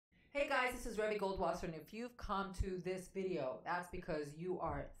Hey guys, this is Revi Goldwasser, and if you've come to this video, that's because you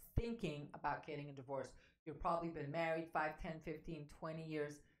are thinking about getting a divorce. You've probably been married 5, 10, 15, 20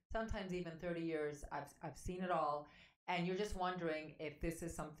 years, sometimes even 30 years. I've seen it all, and you're just wondering if this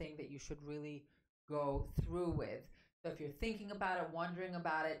is something that you should really go through with. So if you're thinking about it, wondering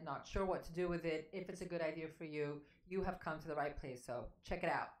about it, not sure what to do with it, if it's a good idea for you, you have come to the right place. So check it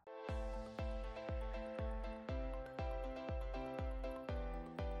out.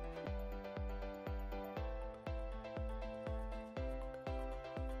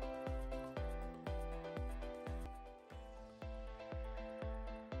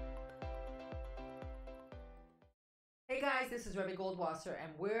 Hey guys, this is Revi Goldwasser,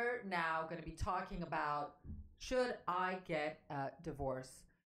 and we're now going to be talking about, should I get a divorce?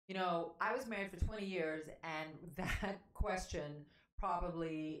 You know, I was married for 20 years, and that question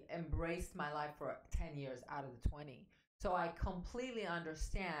probably embraced my life for 10 years out of the 20. So I completely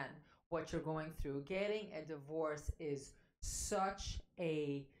understand what you're going through. Getting a divorce is such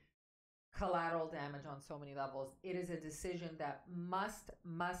a collateral damage on so many levels. It is a decision that must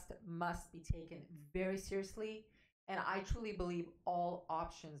be taken very seriously. And I truly believe all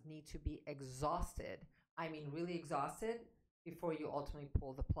options need to be exhausted. I mean, really exhausted before you ultimately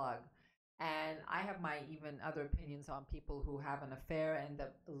pull the plug. And I have my even other opinions on people who have an affair and end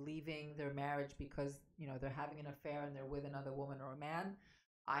up leaving their marriage because, you know, they're having an affair and they're with another woman or a man.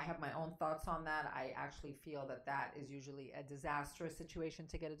 I have my own thoughts on that. I actually feel that that is usually a disastrous situation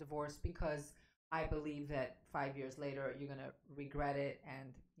to get a divorce, because I believe that 5 years later you're going to regret it, and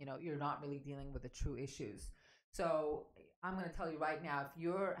you know, you're not really dealing with the true issues. So I'm going to tell you right now, if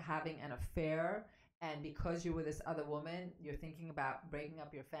you're having an affair and because you're with this other woman, you're thinking about breaking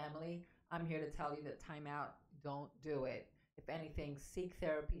up your family, I'm here to tell you that time out, don't do it. If anything, seek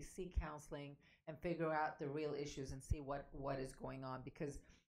therapy, seek counseling, and figure out the real issues and see what is going on. Because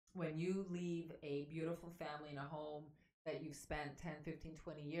when you leave a beautiful family in a home that you've spent 10, 15,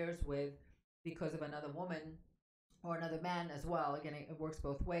 20 years with because of another woman or another man as well, again, it works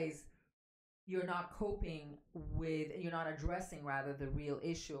both ways, you're not coping with, you're not addressing rather the real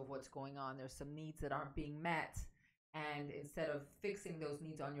issue of what's going on. There's some needs that aren't being met. And instead of fixing those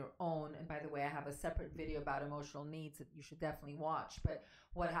needs on your own, and by the way, I have a separate video about emotional needs that you should definitely watch. But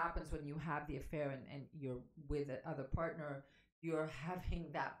what happens when you have the affair and you're with another partner, you're having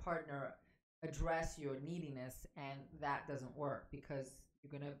that partner address your neediness, and that doesn't work because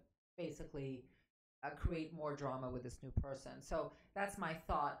you're going to basically create more drama with this new person. So that's my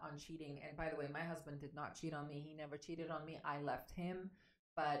thought on cheating. And by the way, my husband did not cheat on me. He never cheated on me. I left him.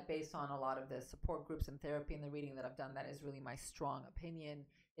 But based on a lot of the support groups and therapy and the reading that I've done, that is really my strong opinion.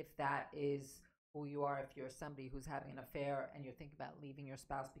 If that is who you are, if you're somebody who's having an affair and you're thinking about leaving your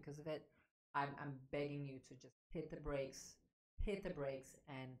spouse because of it, I'm begging you to just hit the brakes,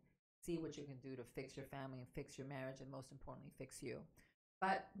 and see what you can do to fix your family and fix your marriage, and most importantly, fix you.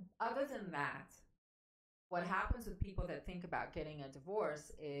 But other than that, what happens with people that think about getting a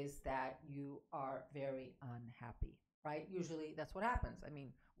divorce is that you are very unhappy, right? Usually that's what happens. I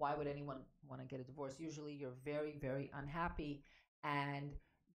mean, why would anyone want to get a divorce? Usually you're very, very unhappy, and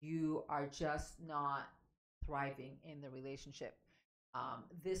you are just not thriving in the relationship.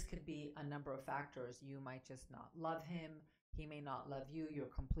 This could be a number of factors. You might just not love him. He may not love you. You're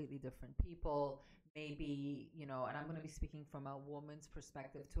completely different people. Maybe, you know, and I'm going to be speaking from a woman's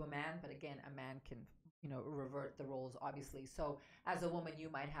perspective to a man, but again, a man can, you know, revert the roles, obviously. So as a woman, you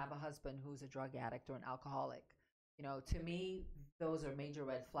might have a husband who's a drug addict or an alcoholic. You know, to me, those are major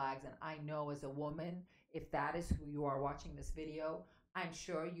red flags. And I know as a woman, if that is who you are watching this video, I'm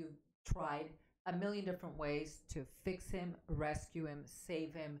sure you've tried a million different ways to fix him, rescue him,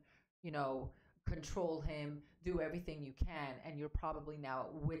 save him, you know, control him, do everything you can. And you're probably now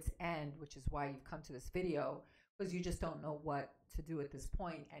at wit's end, which is why you've come to this video, because you just don't know what to do at this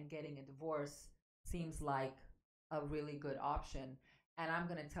point. And getting a divorce seems like a really good option. And I'm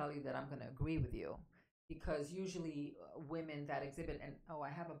going to tell you that I'm going to agree with you, because usually women that exhibit, and oh, I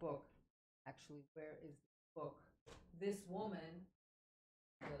have a book. Actually, where is the book? This woman,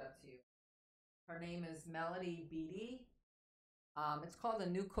 I'll give it up to you. Her name is Melody Beattie. It's called The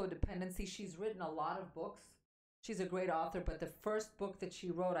New Codependency. She's written a lot of books. She's a great author, but the first book that she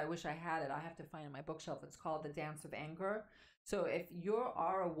wrote, I wish I had it. I have to find it in my bookshelf. It's called The Dance of Anger. So if you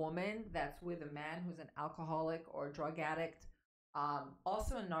are a woman that's with a man who's an alcoholic or a drug addict,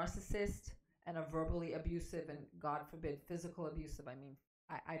 also a narcissist and a verbally abusive and, God forbid, physical abusive. I mean,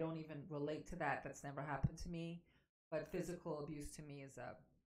 I don't even relate to that. That's never happened to me. But physical abuse to me is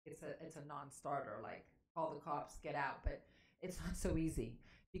it's a non-starter. Like, call the cops, get out. But it's not so easy,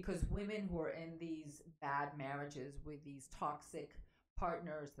 because women who are in these bad marriages with these toxic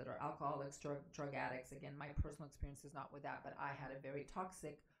partners that are alcoholics, drug addicts. Again, my personal experience is not with that, but I had a very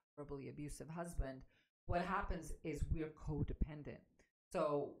toxic, verbally abusive husband. What happens is we're codependent.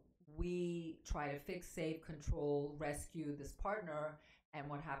 So we try to fix, save, control, rescue this partner, and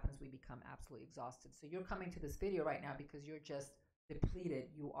what happens, we become absolutely exhausted. So you're coming to this video right now because you're just depleted,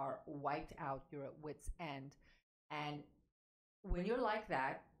 you are wiped out, you're at wit's end. And when you're like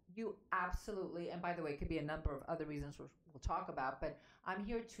that, you absolutely, and by the way, it could be a number of other reasons we'll talk about, but I'm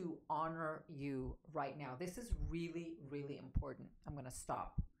here to honor you right now. This is really, really important. I'm going to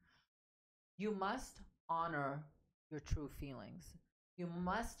stop. You must honor your true feelings. You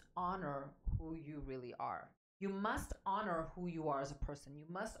must honor who you really are. You must honor who you are as a person. You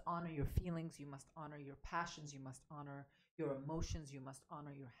must honor your feelings. You must honor your passions. You must honor your emotions. You must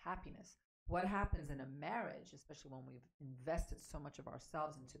honor your happiness. What happens in a marriage, especially when we've invested so much of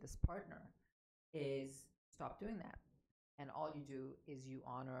ourselves into this partner, is stop doing that. And all you do is you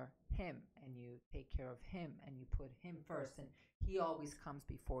honor him and you take care of him and you put him first. And he always comes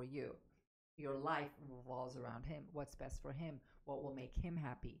before you. Your life revolves around him. What's best for him? What will make him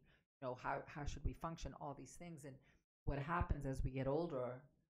happy? You know, how should we function? All these things. And what happens as we get older,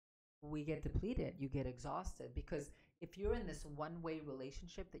 we get depleted. You get exhausted, because if you're in this one-way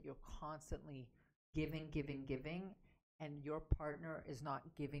relationship that you're constantly giving, and your partner is not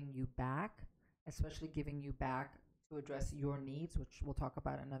giving you back, especially giving you back to address your needs, which we'll talk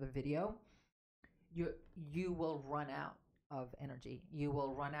about in another video, you will run out of energy. You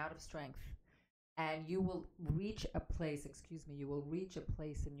will run out of strength. And you will reach a place, you will reach a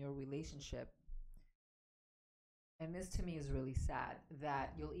place in your relationship. And this to me is really sad,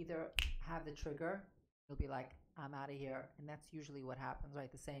 that you'll either have the trigger, you'll be like, I'm out of here. And that's usually what happens,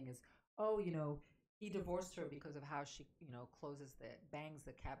 right? The saying is, oh, he divorced her because of how she, bangs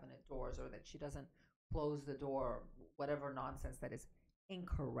the cabinet doors, or that she doesn't close the door, whatever nonsense that is.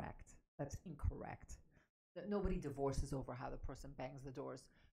 Incorrect. That's incorrect. Nobody divorces over how the person bangs the doors.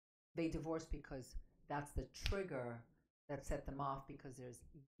 They divorce because that's the trigger that set them off, because there's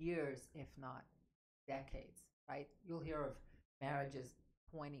years, if not decades, right? You'll hear of marriages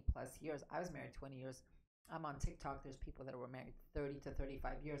 20 plus years. I was married 20 years. I'm on TikTok. There's people that were married 30 to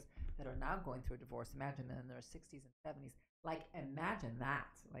 35 years that are now going through a divorce. Imagine in their 60s and 70s. Like, imagine that.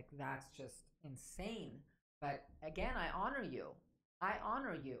 Like, that's just insane. But again, I honor you. I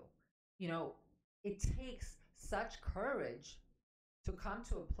honor you. It takes such courage to come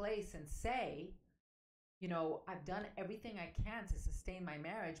to a place and say, I've done everything I can to sustain my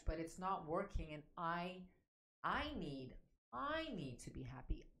marriage, but it's not working, and I need to be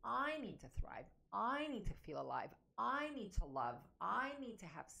happy. I need to thrive. I need to feel alive. I need to love. I need to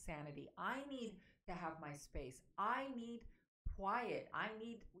have sanity. I need to have my space. I need quiet. I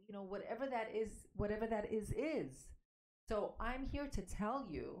need, whatever that is. So I'm here to tell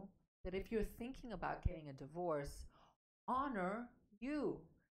you that if you're thinking about getting a divorce, honor you,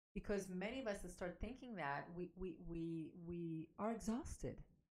 because many of us that start thinking that, we are exhausted.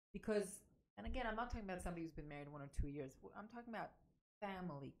 Because, and again, I'm not talking about somebody who's been married 1 or 2 years. I'm talking about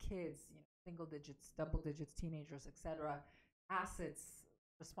family, kids, single digits, double digits, teenagers, etc. Assets,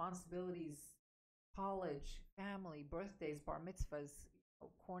 responsibilities, college, family, birthdays, bar mitzvahs,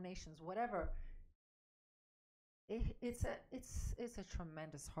 coronations, whatever. It's a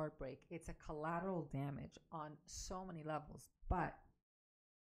tremendous heartbreak. It's a collateral damage on so many levels. But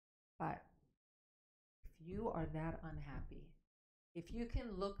if you are that unhappy, if you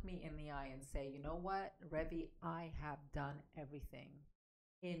can look me in the eye and say, you know what, Revi, I have done everything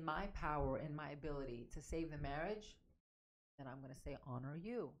in my power, in my ability to save the marriage, then I'm going to say honor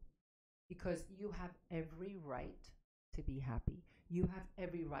you, because you have every right to be happy. You have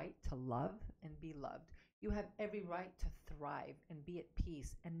every right to love and be loved. You have every right to thrive and be at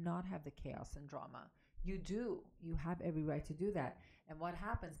peace and not have the chaos and drama. You do. You have every right to do that. And what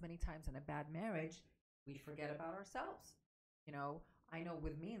happens many times in a bad marriage, we forget about ourselves. I know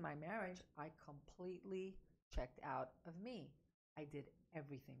with me in my marriage, I completely checked out of me. I did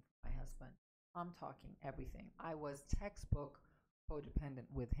everything for my husband. I'm talking everything. I was textbook codependent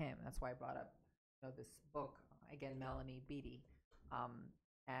with him. That's why I brought up this book, again, Melanie Beattie.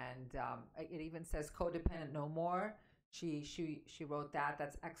 It even says Codependent No More. She wrote that.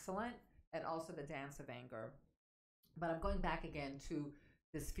 That's excellent. And also The Dance of Anger. But I'm going back again to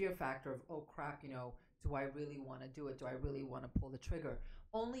this fear factor of, oh crap, do I really want to do it? Do I really want to pull the trigger?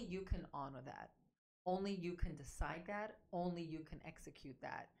 Only you can honor that. Only you can decide that. Only you can execute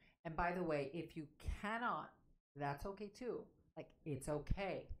that. And by the way, if you cannot, that's okay too. Like, it's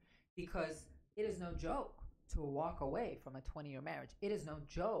okay, because it is no joke to walk away from a 20-year marriage. It is no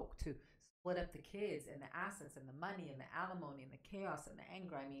joke to split up the kids and the assets and the money and the alimony and the chaos and the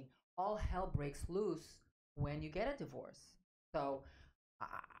anger. I mean, all hell breaks loose when you get a divorce. So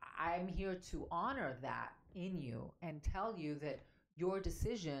I'm here to honor that in you and tell you that your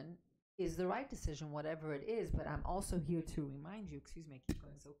decision is the right decision, whatever it is. But I'm also here to remind you, excuse me, I keep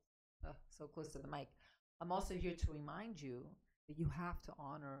going so close to the mic. I'm also here to remind you that you have to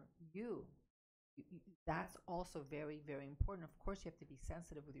honor you. That's also very, very important. Of course, you have to be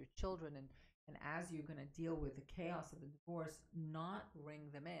sensitive with your children, and as you're going to deal with the chaos of the divorce, not ring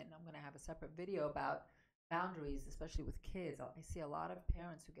them in. I'm going to have a separate video about boundaries, especially with kids. I see a lot of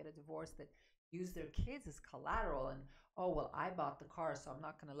parents who get a divorce that use their kids as collateral, and oh, well, I bought the car, so I'm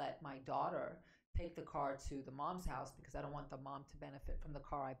not going to let my daughter take the car to the mom's house because I don't want the mom to benefit from the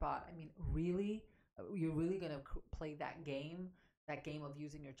car I bought. I mean, really? You're really going to play that game? That game of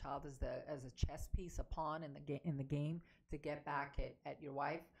using your child as a chess piece, a pawn in the game to get back at your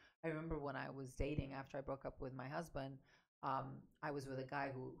wife. I remember when I was dating after I broke up with my husband, I was with a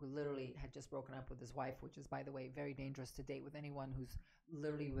guy who literally had just broken up with his wife, which is, by the way, very dangerous to date with anyone who's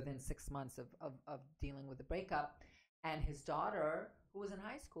literally within 6 months of dealing with a breakup. And his daughter, who was in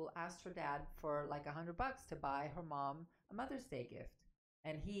high school, asked her dad for like $100 to buy her mom a Mother's Day gift.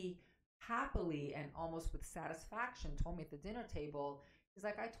 And he happily and almost with satisfaction told me at the dinner table, he's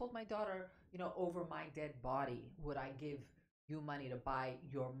like, I told my daughter, over my dead body would I give you money to buy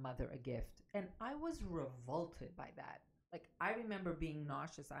your mother a gift. And I was revolted by that. Like, I remember being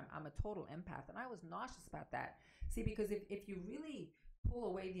nauseous. I'm a total empath, and I was nauseous about that. See, because if you really pull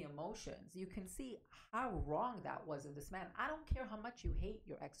away the emotions, you can see how wrong that was of this man. I don't care how much you hate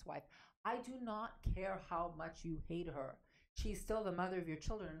your ex-wife. I do not care how much you hate her. She's still the mother of your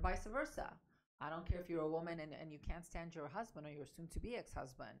children, and vice versa. I don't care if you're a woman and you can't stand your husband or your soon-to-be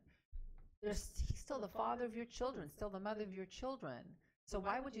ex-husband. He's still the father of your children, still the mother of your children. So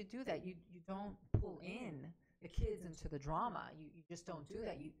why would you do that? You don't pull in the kids into the drama. You just don't do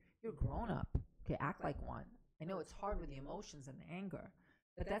that. You're grown up. Okay, act like one. I know it's hard with the emotions and the anger,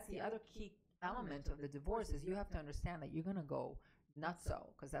 but that's the other key element of the divorce is you have to understand that you're going to go nutso,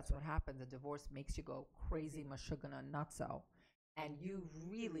 because that's what happens. A divorce makes you go crazy, mashugana, nutso. And you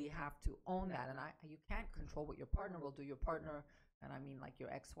really have to own that. And you can't control what your partner will do. Your partner, and I mean like your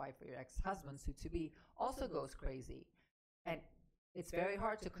ex-wife or your ex-husband, soon-to-be, also goes crazy. And it's very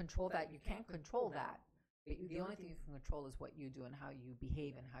hard to control that. You can't control that. The only thing you can control is what you do and how you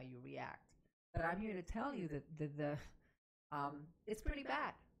behave and how you react. But I'm here to tell you that it's pretty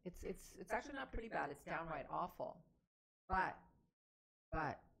bad. It's actually not pretty bad. It's downright awful. But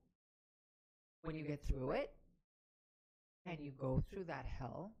when you get through it and you go through that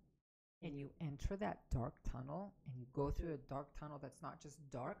hell and you enter that dark tunnel and you go through a dark tunnel that's not just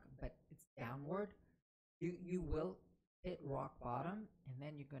dark, but it's downward, you will hit rock bottom, and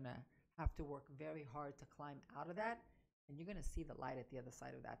then you're going to have to work very hard to climb out of that, and you're going to see the light at the other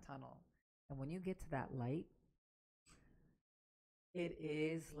side of that tunnel. And when you get to that light, it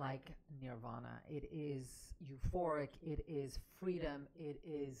is like nirvana. It is euphoric. It is freedom. It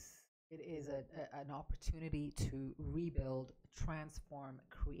is an opportunity to rebuild, transform,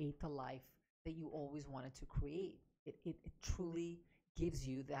 create the life that you always wanted to create. It truly gives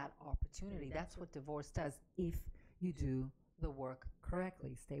you that opportunity. That's what divorce does if you do the work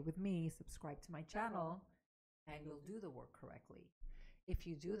correctly. Stay with me, subscribe to my channel, and you'll do the work correctly. If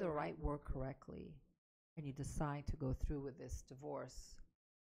you do the right work correctly and you decide to go through with this divorce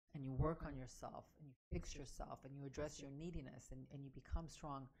and you work on yourself and you fix yourself and you address your neediness and you become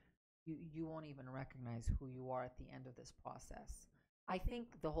strong, you won't even recognize who you are at the end of this process. I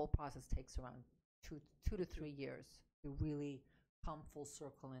think the whole process takes around two to 3 years to really come full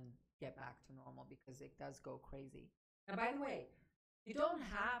circle and get back to normal, because it does go crazy. And by the way, you don't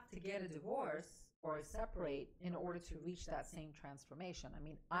have to get a divorce or separate in order to reach that same transformation. I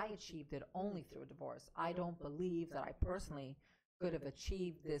mean, I achieved it only through a divorce. I don't believe that I personally could have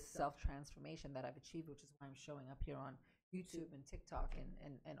achieved this self-transformation that I've achieved, which is why I'm showing up here on YouTube and TikTok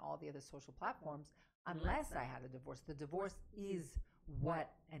and all the other social platforms, unless I had a divorce. The divorce is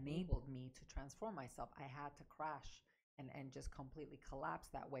what enabled me to transform myself. I had to crash and just completely collapse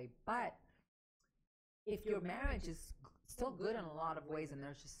that way. But if your marriage is still good in a lot of ways and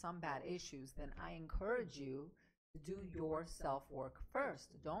there's just some bad issues, then I encourage you to do your self-work first.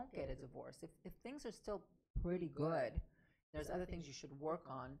 Don't get a divorce. If things are still pretty good, there's other things you should work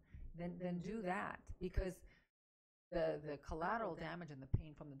on, then do that, because the collateral damage and the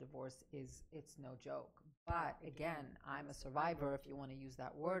pain from the divorce it's no joke. But again, I'm a survivor, if you want to use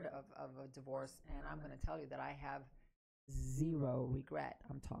that word, of a divorce, and I'm going to tell you that I have zero regret.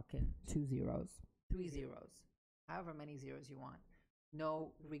 I'm talking 2 zeros, 3 zeros, however many zeros you want.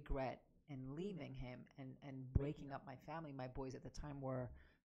 No regret and leaving him and breaking up my family. My boys at the time were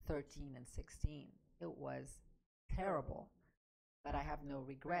 13 and 16. It was terrible, but I have no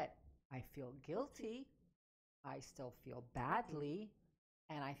regret. I feel guilty. I still feel badly.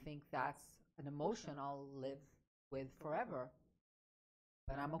 And I think that's an emotion I'll live with forever.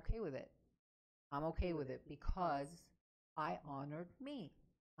 But I'm okay with it. I'm okay with it because I honored me.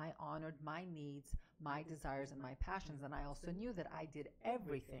 I honored my needs, my desires, and my passions. And I also knew that I did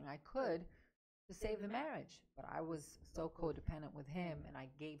everything I could to save the marriage. But I was so codependent with him and I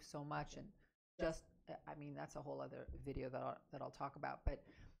gave so much. And just, I mean, that's a whole other video that I'll talk about. But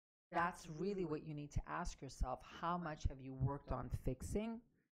that's really what you need to ask yourself. How much have you worked on fixing?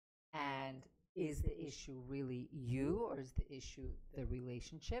 And is the issue really you, or is the issue the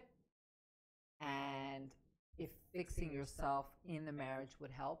relationship? And if fixing yourself in the marriage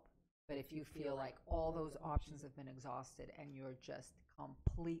would help, but if you feel like all those options have been exhausted and you're just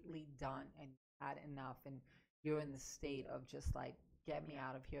completely done and had enough and you're in the state of just like, get me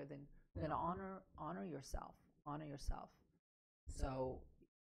out of here, then honor yourself. Honor yourself. So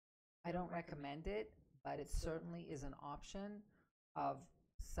I don't recommend it, but it certainly is an option of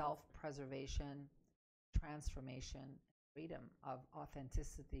self-preservation, transformation, freedom, of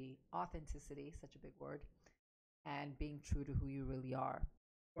authenticity, such a big word, and being true to who you really are.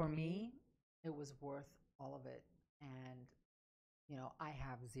 For me, it was worth all of it. And, you know, I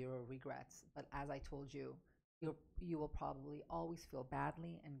have zero regrets. But as I told you, you will probably always feel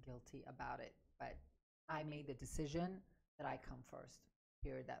badly and guilty about it. But I made the decision that I come first.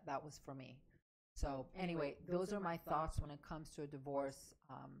 Period. That was for me. So anyway, those are my thoughts when it comes to a divorce.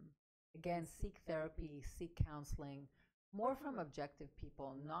 Again, seek therapy, seek counseling, more from objective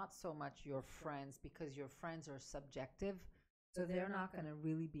people, not so much your friends, because your friends are subjective. So they're not going to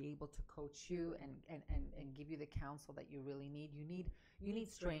really be able to coach you and give you the counsel that you really need. You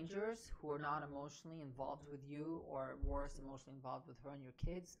need strangers who are not emotionally involved with you, or worse, emotionally involved with her and your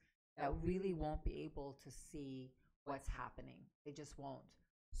kids, that really won't be able to see what's happening. They just won't.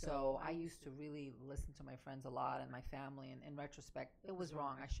 So I used to really listen to my friends a lot and my family, and in retrospect, it was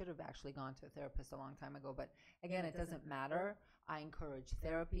wrong. I should have actually gone to a therapist a long time ago, but again, it doesn't matter. I encourage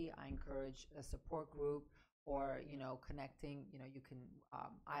therapy. I encourage a support group, or, you know, connecting. You know, you can,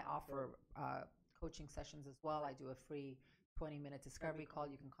 I offer coaching sessions as well. I do a free 20-minute discovery call.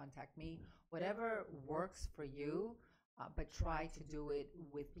 You can contact me. Whatever works for you, but try to do it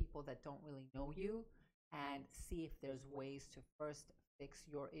with people that don't really know you, and see if there's ways to first fix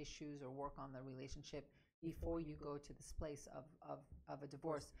your issues or work on the relationship before you go to this place of a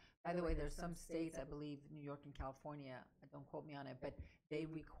divorce. By the way, there's some states, I believe New York and California, don't quote me on it, but they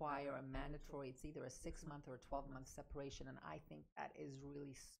require a mandatory, it's either a 6-month or a 12-month separation. And I think that is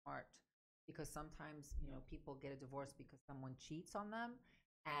really smart, because sometimes, you know, people get a divorce because someone cheats on them,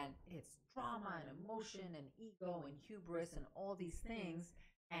 and it's drama and emotion and ego and hubris and all these things,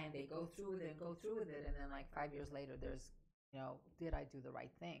 and they go through with it and go through with it, and then like 5 years later, there's, you know, did I do the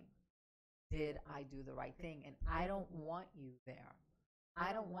right thing? Did I do the right thing? And I don't want you there.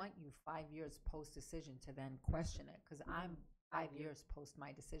 I don't want you 5 years post decision to then question it, because I'm 5 years post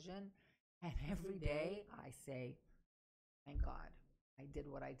my decision, and every day I say, thank God I did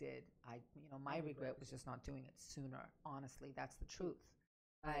what I did. You know, my regret was just not doing it sooner. Honestly, that's the truth.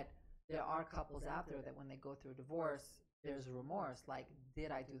 But there are couples out there that when they go through a divorce, there's remorse, like,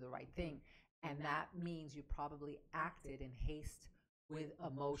 did I do the right thing? And that means you probably acted in haste with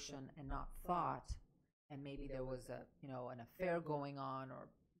emotion and not thought. And maybe there was a, you know, an affair going on, or,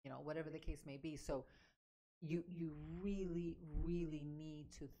 you know, whatever the case may be. So you really, really need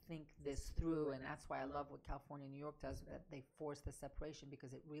to think this through. And that's why I love what California and New York does, that they force the separation,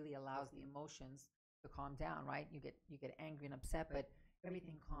 because it really allows the emotions to calm down, right? You get angry and upset, but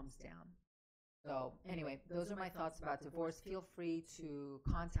everything calms down. So anyway, those are my thoughts about divorce. Feel free to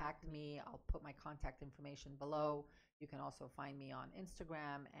contact me. I'll put my contact information below. You can also find me on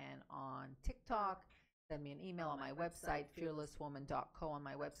Instagram and on TikTok. Send me an email on my website, fearlesswoman.co. On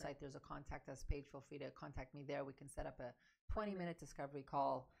my website, there's a contact us page. Feel free to contact me there. We can set up a 20-minute discovery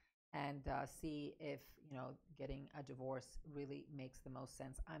call and see if, you know, getting a divorce really makes the most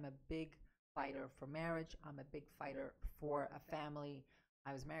sense. I'm a big fighter for marriage. I'm a big fighter for a family.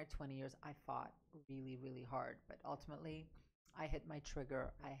 I was married 20 years. I fought really, really hard, but ultimately I hit my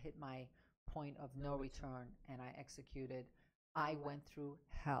trigger. I hit my point of no return, and I executed. I went through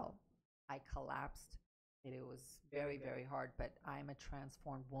hell. I collapsed. It was very, very hard, but I'm a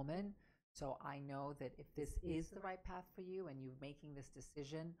transformed woman. So I know that if this is the right path for you, and you're making this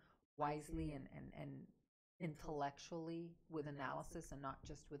decision wisely and intellectually, with analysis and not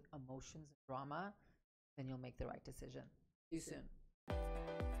just with emotions and drama, then you'll make the right decision. See you soon.